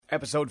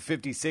Episode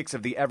 56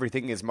 of the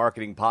Everything is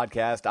Marketing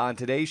podcast. On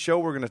today's show,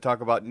 we're going to talk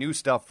about new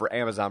stuff for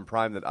Amazon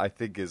Prime that I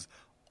think is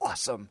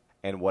awesome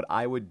and what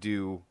I would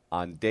do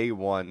on day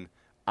one,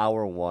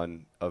 hour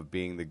one of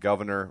being the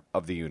governor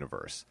of the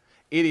universe.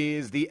 It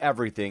is the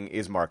Everything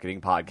is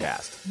Marketing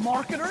podcast.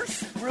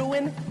 Marketers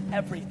ruin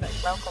everything.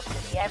 Welcome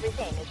to the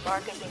Everything is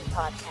Marketing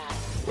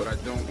podcast. What I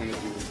don't want to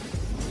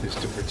do is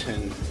to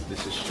pretend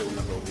this is show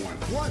number one.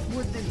 What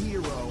would the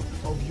hero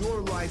of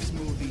your life's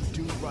movie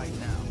do right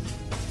now?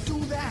 Do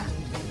that.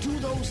 Do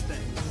those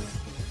things.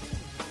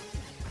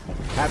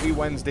 Happy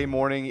Wednesday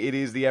morning. It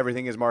is the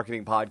Everything is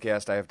Marketing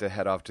podcast. I have to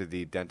head off to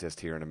the dentist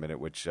here in a minute,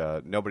 which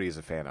nobody is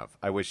a fan of.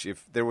 I wish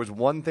if there was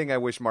one thing I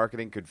wish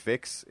marketing could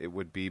fix, it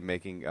would be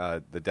making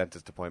the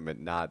dentist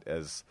appointment not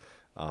as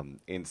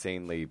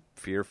insanely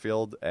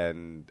fear-filled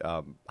and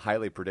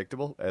highly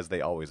predictable as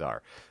they always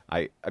are.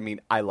 I mean,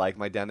 I like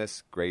my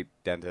dentist, great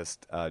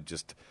dentist,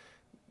 just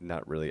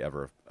not really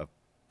ever a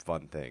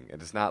fun thing.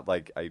 And it's not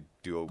like I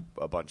do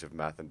a bunch of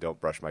meth and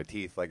don't brush my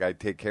teeth. Like, I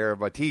take care of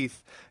my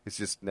teeth. It's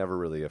just never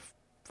really a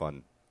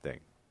fun thing.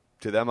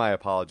 To them, I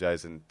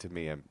apologize, and to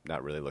me, I'm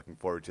not really looking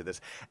forward to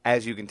this,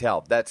 as you can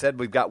tell. That said,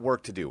 we've got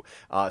work to do.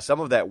 Some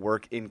of that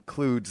work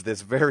includes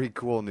this very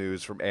cool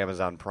news from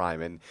Amazon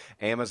Prime. And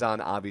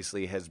Amazon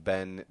obviously has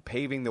been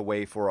paving the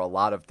way for a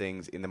lot of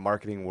things in the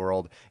marketing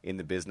world, in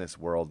the business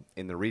world,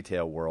 in the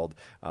retail world.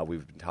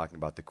 We've been talking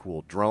about the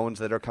cool drones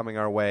that are coming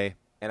our way.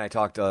 And I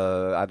talked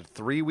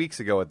 3 weeks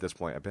ago at this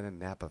point. I've been in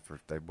Napa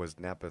I was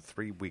Napa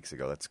 3 weeks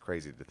ago. That's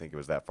crazy to think it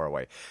was that far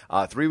away.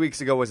 3 weeks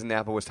ago was in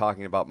Napa, was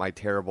talking about my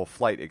terrible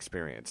flight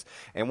experience.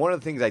 And one of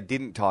the things I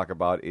didn't talk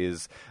about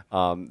is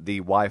the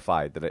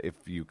Wi-Fi, that if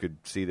you could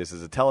see this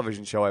as a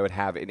television show, I would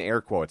have in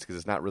air quotes, because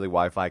it's not really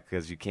Wi-Fi,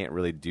 because you can't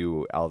really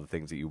do all the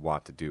things that you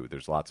want to do.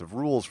 There's lots of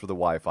rules for the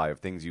Wi-Fi of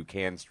things you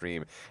can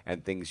stream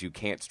and things you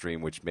can't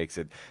stream, which makes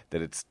it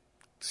that it's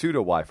pseudo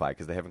Wi-Fi,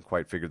 because they haven't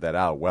quite figured that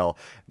out. Well,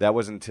 that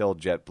was until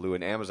JetBlue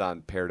and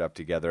Amazon paired up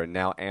together, and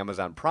now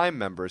Amazon Prime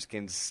members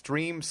can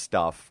stream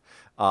stuff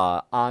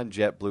on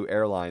JetBlue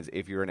Airlines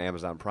if you're an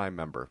Amazon Prime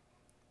member.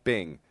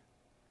 Bing.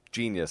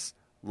 Genius.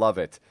 Love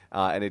it.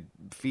 And it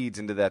feeds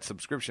into that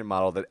subscription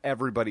model that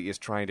everybody is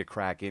trying to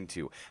crack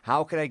into.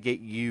 How can I get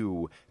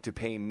you to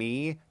pay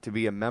me to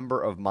be a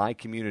member of my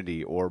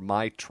community, or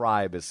my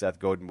tribe, as Seth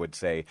Godin would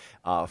say,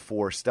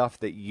 for stuff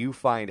that you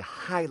find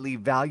highly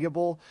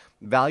valuable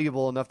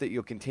enough that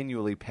you'll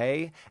continually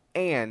pay,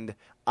 and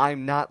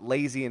I'm not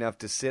lazy enough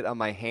to sit on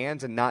my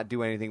hands and not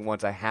do anything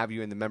once I have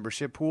you in the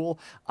membership pool.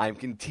 I'm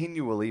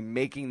continually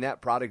making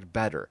that product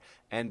better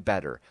and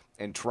better,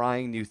 and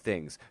trying new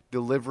things,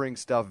 delivering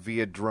stuff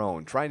via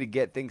drone, trying to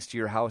get things to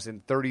your house in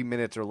 30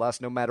 minutes or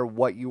less no matter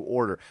what you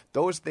order.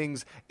 Those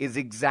things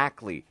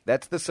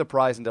that's the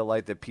surprise and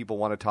delight that people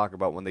want to talk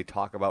about when they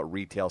talk about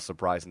retail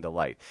surprise and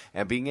delight.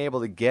 And being able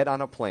to get on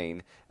a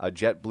plane, a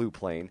JetBlue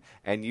plane,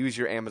 and use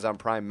your Amazon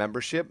Prime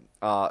membership,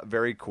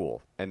 very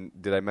cool. And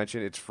did I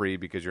mention it's free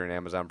because you're an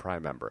Amazon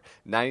Prime member?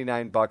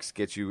 $99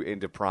 gets you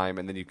into Prime,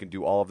 and then you can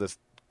do all of this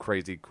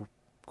crazy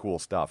cool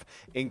stuff,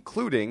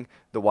 including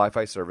the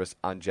Wi-Fi service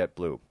on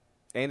JetBlue.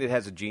 And it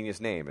has a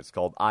genius name. It's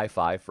called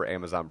i5 for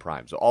Amazon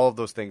Prime. So all of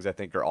those things I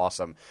think are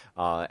awesome.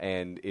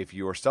 And if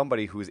you're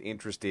somebody who's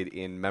interested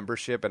in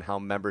membership and how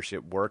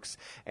membership works,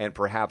 and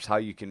perhaps how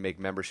you can make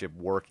membership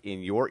work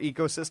in your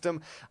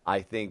ecosystem,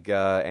 I think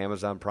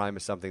Amazon Prime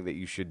is something that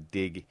you should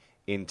dig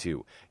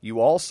into. You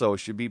also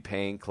should be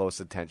paying close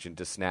attention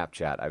to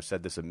Snapchat. I've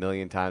said this a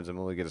million times. I'm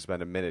only going to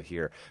spend a minute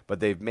here. But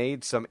they've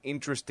made some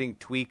interesting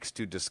tweaks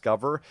to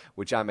Discover,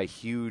 which I'm a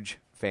huge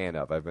fan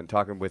of. I've been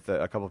talking with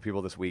a couple of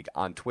people this week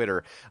on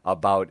Twitter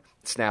about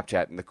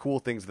Snapchat and the cool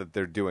things that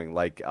they're doing,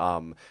 like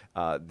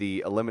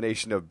the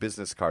elimination of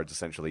business cards,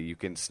 essentially. You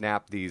can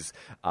snap these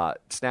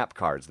snap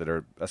cards that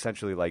are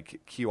essentially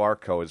like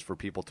QR codes for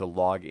people to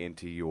log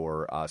into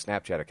your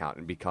Snapchat account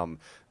and become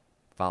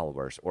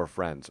followers or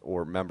friends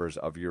or members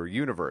of your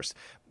universe.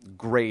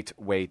 Great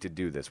way to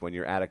do this when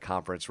you're at a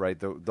conference, right?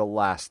 The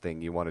last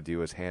thing you want to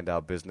do is hand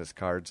out business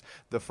cards.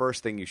 The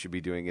first thing you should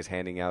be doing is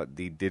handing out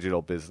the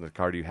digital business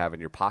card you have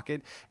in your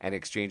pocket and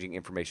exchanging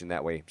information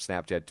that way.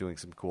 Snapchat doing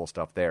some cool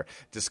stuff there.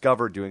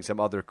 Discover doing some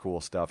other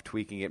cool stuff,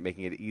 tweaking it,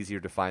 making it easier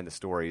to find the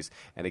stories.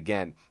 And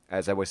again,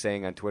 as I was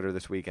saying on Twitter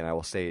this week, and I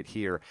will say it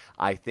here,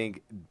 I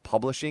think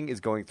publishing is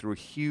going through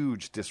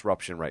huge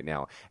disruption right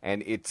now.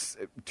 And it's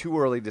too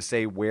early to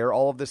say where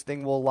all of this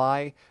thing will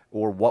lie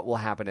or what will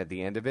happen at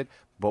the end of it.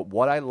 But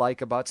what I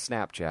like about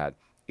Snapchat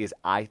is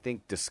I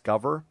think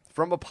Discover,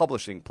 from a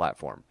publishing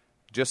platform,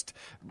 just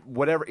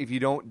whatever, if you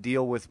don't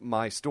deal with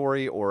my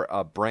story or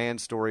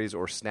brand stories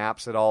or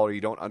snaps at all, or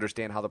you don't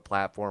understand how the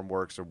platform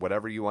works or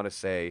whatever you want to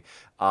say,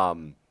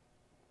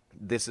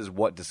 this is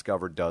what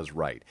Discover does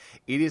right.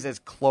 It is as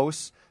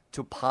close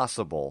to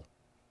possible,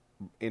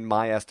 in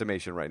my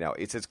estimation right now,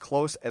 it's as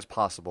close as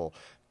possible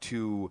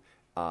to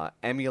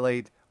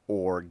emulate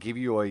or give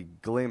you a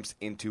glimpse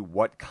into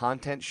what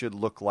content should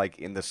look like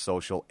in the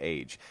social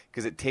age,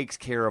 because it takes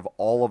care of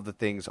all of the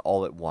things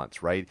all at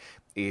once, right?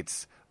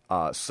 It's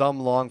some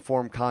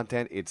long-form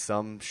content, it's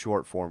some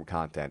short-form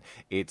content,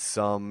 it's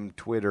some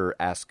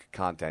Twitter-esque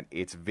content,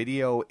 it's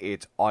video,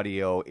 it's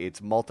audio, it's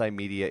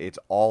multimedia, it's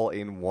all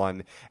in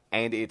one,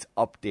 and it's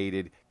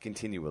updated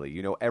continually.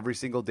 You know, every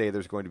single day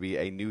there's going to be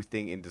a new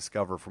thing in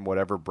Discover from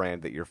whatever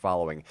brand that you're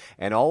following,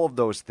 and all of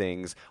those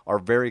things are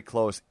very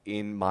close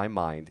in my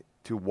mind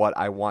to what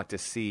I want to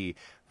see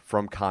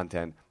from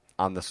content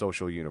on the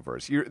social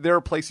universe. There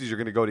are places you're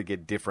going to go to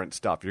get different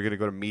stuff. You're going to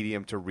go to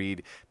Medium to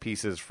read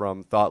pieces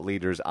from thought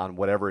leaders on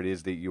whatever it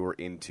is that you're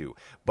into.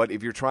 But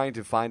if you're trying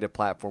to find a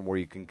platform where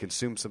you can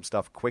consume some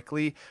stuff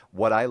quickly,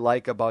 what I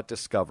like about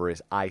Discover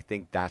is I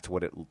think that's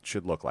what it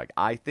should look like.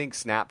 I think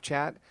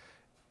Snapchat,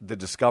 the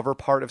Discover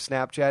part of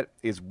Snapchat,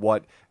 is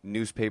what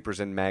newspapers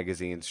and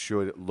magazines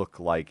should look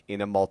like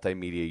in a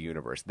multimedia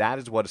universe. That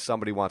is what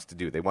somebody wants to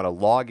do. They want to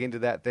log into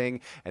that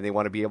thing, and they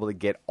want to be able to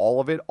get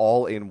all of it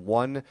all in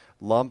one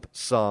lump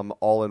sum,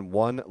 all in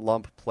one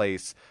lump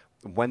place,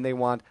 when they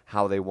want,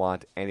 how they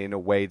want, and in a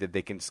way that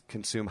they can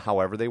consume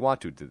however they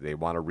want to. Do they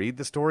want to read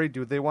the story?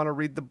 Do they want to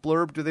read the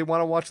blurb? Do they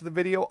want to watch the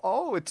video?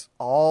 Oh, it's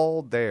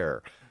all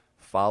there.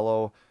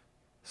 Follow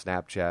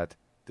Snapchat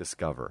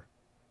Discover,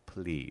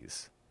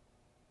 please.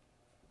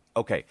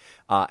 Okay,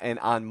 and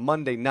on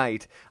Monday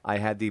night, I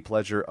had the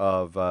pleasure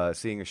of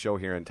seeing a show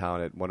here in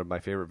town at one of my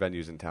favorite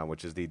venues in town,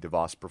 which is the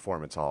DeVos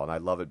Performance Hall, and I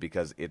love it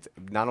because it's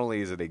not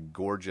only is it a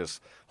gorgeous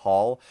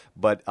hall,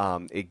 but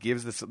it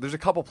gives this. There's a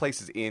couple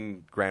places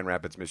in Grand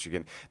Rapids,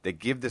 Michigan, that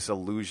give this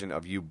illusion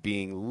of you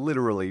being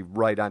literally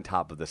right on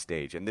top of the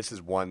stage, and this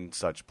is one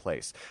such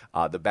place.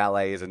 The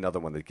Ballet is another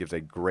one that gives a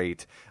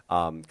great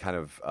kind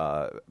of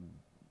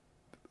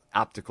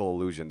optical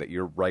illusion that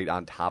you're right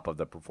on top of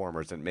the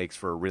performers and makes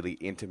for a really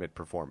intimate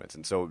performance.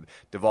 And so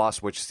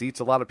DeVos, which seats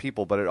a lot of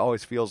people, but it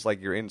always feels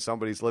like you're in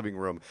somebody's living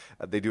room,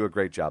 they do a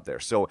great job there.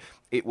 So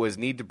it was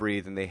Need to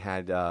Breathe, and they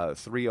had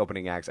 3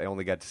 opening acts. I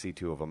only got to see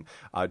 2 of them.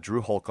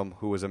 Drew Holcomb,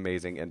 who was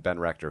amazing, and Ben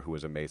Rector, who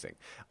was amazing.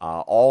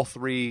 All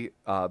 3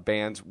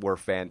 bands were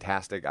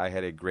fantastic. I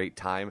had a great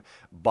time.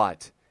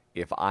 But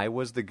if I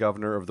was the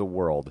governor of the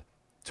world,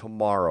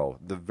 tomorrow,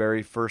 the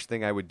very first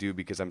thing I would do,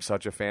 because I'm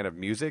such a fan of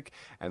music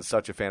and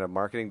such a fan of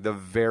marketing, the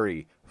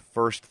very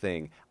first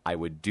thing I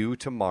would do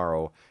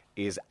tomorrow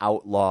is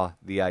outlaw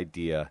the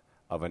idea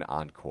of an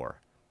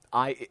encore.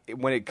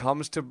 When it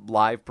comes to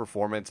live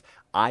performance,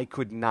 I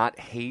could not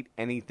hate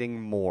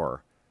anything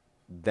more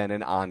than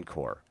an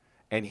encore.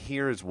 And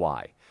here's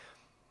why.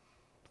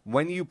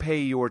 When you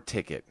pay your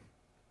ticket,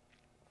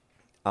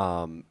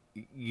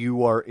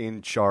 you are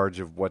in charge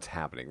of what's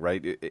happening,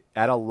 right?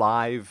 At a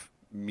live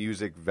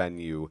music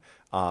venue,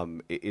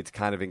 it's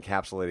kind of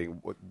encapsulating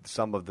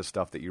some of the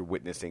stuff that you're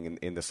witnessing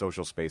in the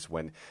social space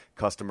when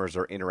customers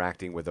are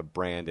interacting with a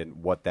brand,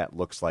 and what that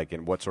looks like,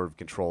 and what sort of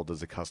control does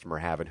the customer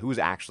have, and who's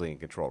actually in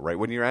control, right?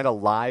 When you're at a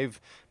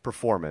live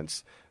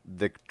performance,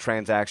 the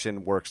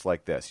transaction works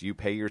like this. You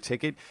pay your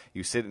ticket,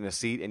 you sit in a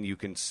seat, and you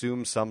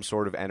consume some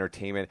sort of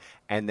entertainment,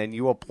 and then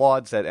you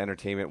applaud that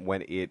entertainment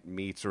when it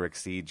meets or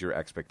exceeds your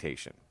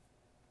expectation.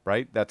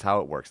 Right? That's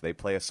how it works. They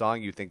play a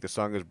song, you think the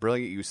song is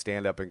brilliant, you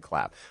stand up and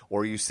clap.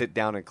 Or you sit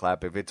down and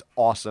clap if it's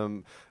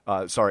awesome.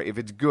 If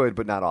it's good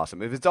but not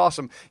awesome. If it's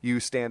awesome, you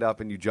stand up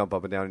and you jump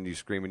up and down and you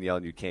scream and yell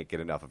and you can't get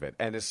enough of it.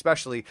 And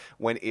especially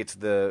when it's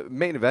the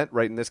main event,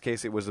 right? In this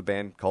case, it was a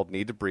band called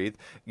Need to Breathe.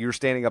 You're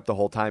standing up the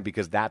whole time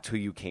because that's who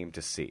you came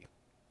to see.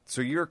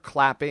 So you're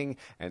clapping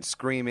and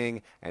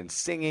screaming and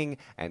singing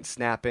and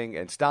snapping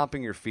and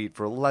stomping your feet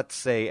for, let's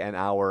say, an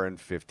hour and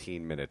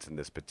 15 minutes in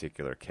this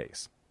particular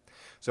case.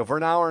 So for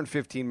an hour and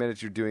 15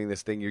 minutes, you're doing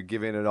this thing. You're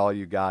giving it all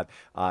you got,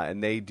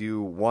 and they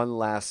do one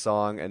last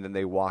song, and then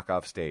they walk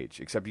off stage.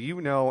 Except you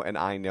know, and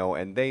I know,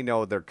 and they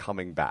know they're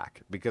coming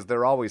back, because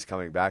they're always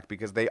coming back,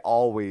 because they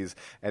always,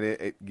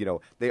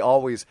 they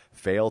always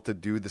fail to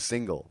do the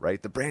single, right?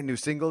 The brand new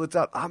single that's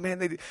out. Oh man,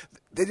 they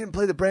didn't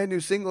play the brand new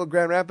single in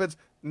Grand Rapids.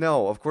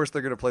 No, of course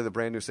they're going to play the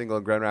brand new single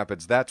in Grand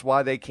Rapids. That's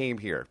why they came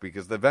here,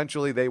 because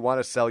eventually they want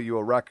to sell you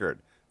a record.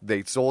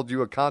 They sold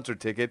you a concert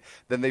ticket,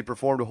 then they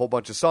performed a whole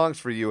bunch of songs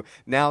for you.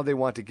 Now they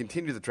want to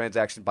continue the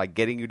transaction by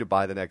getting you to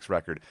buy the next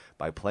record,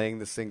 by playing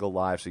the single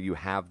live so you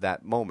have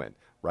that moment,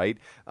 right?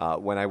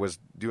 When I was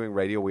doing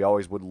radio, we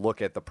always would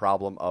look at the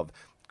problem of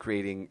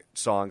creating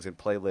songs and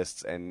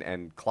playlists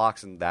and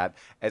clocks and that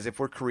as if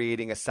we're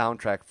creating a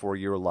soundtrack for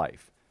your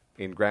life.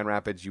 In Grand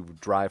Rapids, you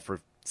drive for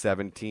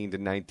 17 to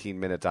 19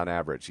 minutes on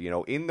average. You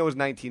know, in those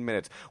 19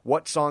 minutes,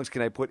 what songs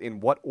can I put in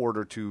what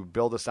order to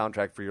build a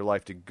soundtrack for your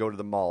life, to go to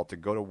the mall, to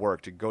go to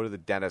work, to go to the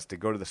dentist, to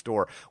go to the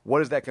store?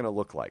 What is that going to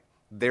look like?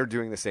 They're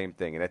doing the same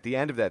thing. And at the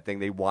end of that thing,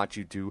 they want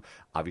you to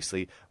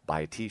obviously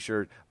buy a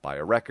T-shirt, buy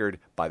a record,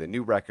 buy the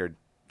new record.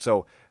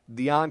 So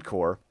the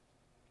encore,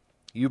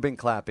 you've been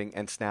clapping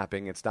and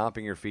snapping and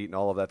stomping your feet and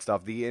all of that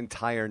stuff the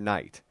entire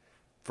night.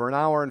 For an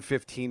hour and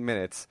 15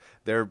 minutes,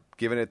 they're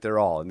giving it their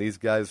all. And these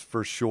guys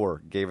for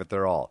sure gave it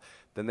their all.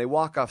 Then they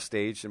walk off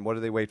stage, and what do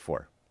they wait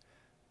for?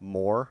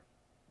 More,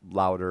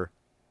 louder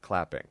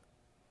clapping.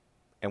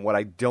 And what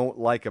I don't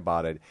like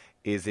about it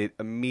is it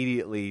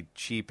immediately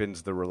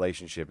cheapens the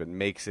relationship. It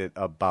makes it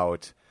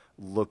about,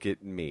 look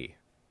at me.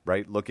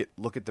 right? Look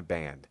at the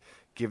band.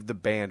 Give the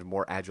band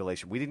more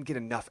adulation. We didn't get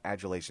enough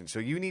adulation, so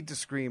you need to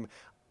scream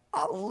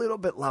a little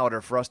bit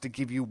louder for us to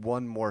give you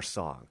one more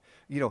song.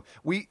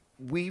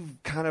 We've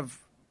kind of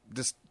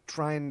just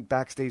trying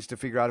backstage to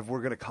figure out if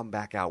we're going to come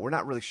back out. We're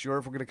not really sure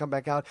if we're going to come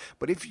back out,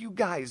 but if you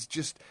guys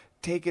just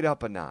take it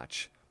up a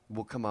notch,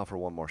 we'll come out for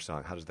one more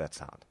song. How does that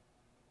sound?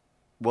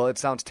 Well, it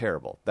sounds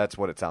terrible. That's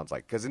what it sounds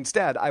like. Because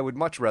instead, I would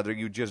much rather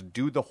you just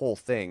do the whole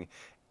thing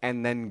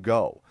and then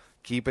go.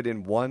 Keep it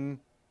in one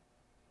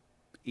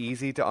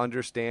easy to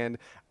understand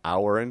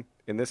hour and,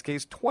 in this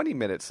case,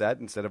 20-minute set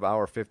instead of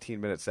hour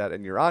 15-minute set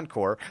and your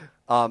encore,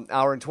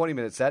 hour and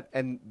 20-minute set,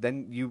 and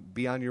then you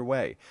be on your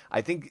way.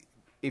 I think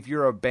if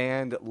you're a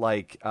band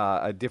like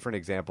a different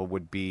example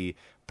would be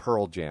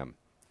Pearl Jam.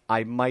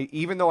 I might,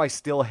 even though I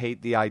still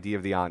hate the idea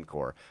of the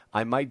encore,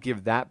 I might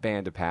give that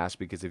band a pass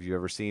because if you've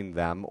ever seen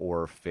them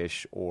or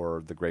Fish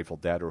or the Grateful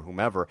Dead or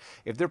whomever,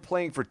 if they're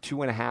playing for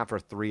 2.5 or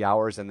 3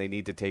 hours and they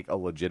need to take a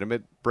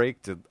legitimate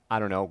break to, I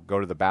don't know, go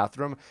to the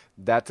bathroom,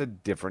 that's a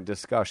different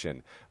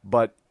discussion.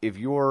 But if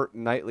your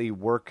nightly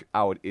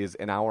workout is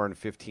an hour and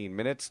 15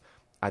 minutes,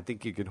 I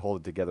think you could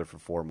hold it together for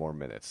 4 more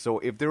minutes. So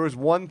if there was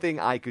one thing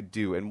I could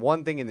do and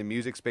one thing in the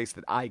music space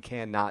that I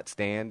cannot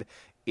stand,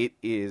 it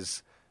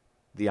is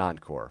the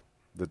encore.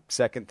 The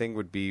second thing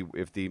would be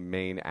if the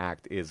main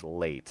act is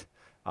late,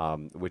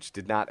 which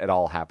did not at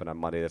all happen on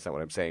Monday. That's not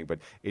what I'm saying, but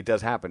it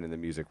does happen in the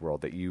music world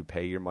that you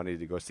pay your money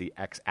to go see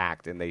X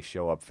act and they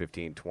show up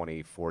 15,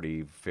 20,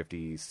 40,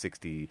 50,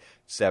 60,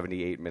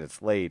 78 minutes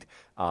late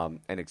and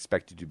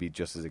expect you to be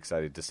just as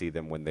excited to see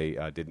them when they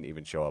didn't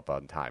even show up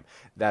on time.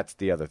 That's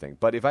the other thing.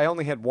 But if I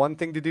only had one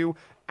thing to do,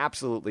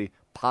 absolutely,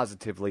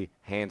 positively,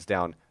 hands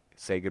down,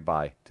 say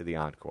goodbye to the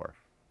encore.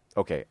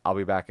 Okay, I'll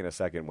be back in a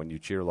second when you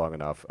cheer long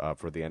enough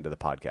for the end of the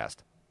podcast.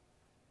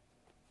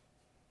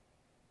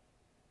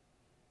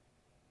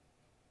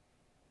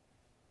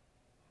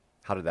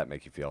 How did that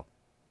make you feel?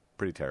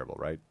 Pretty terrible,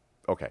 right?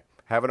 Okay,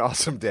 have an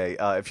awesome day.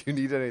 If you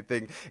need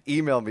anything,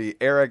 email me,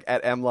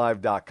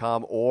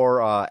 eric@mlive.com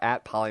or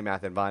at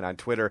polymathandvine on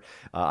Twitter.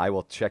 I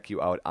will check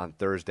you out on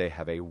Thursday.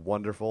 Have a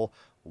wonderful,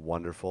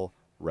 wonderful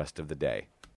rest of the day.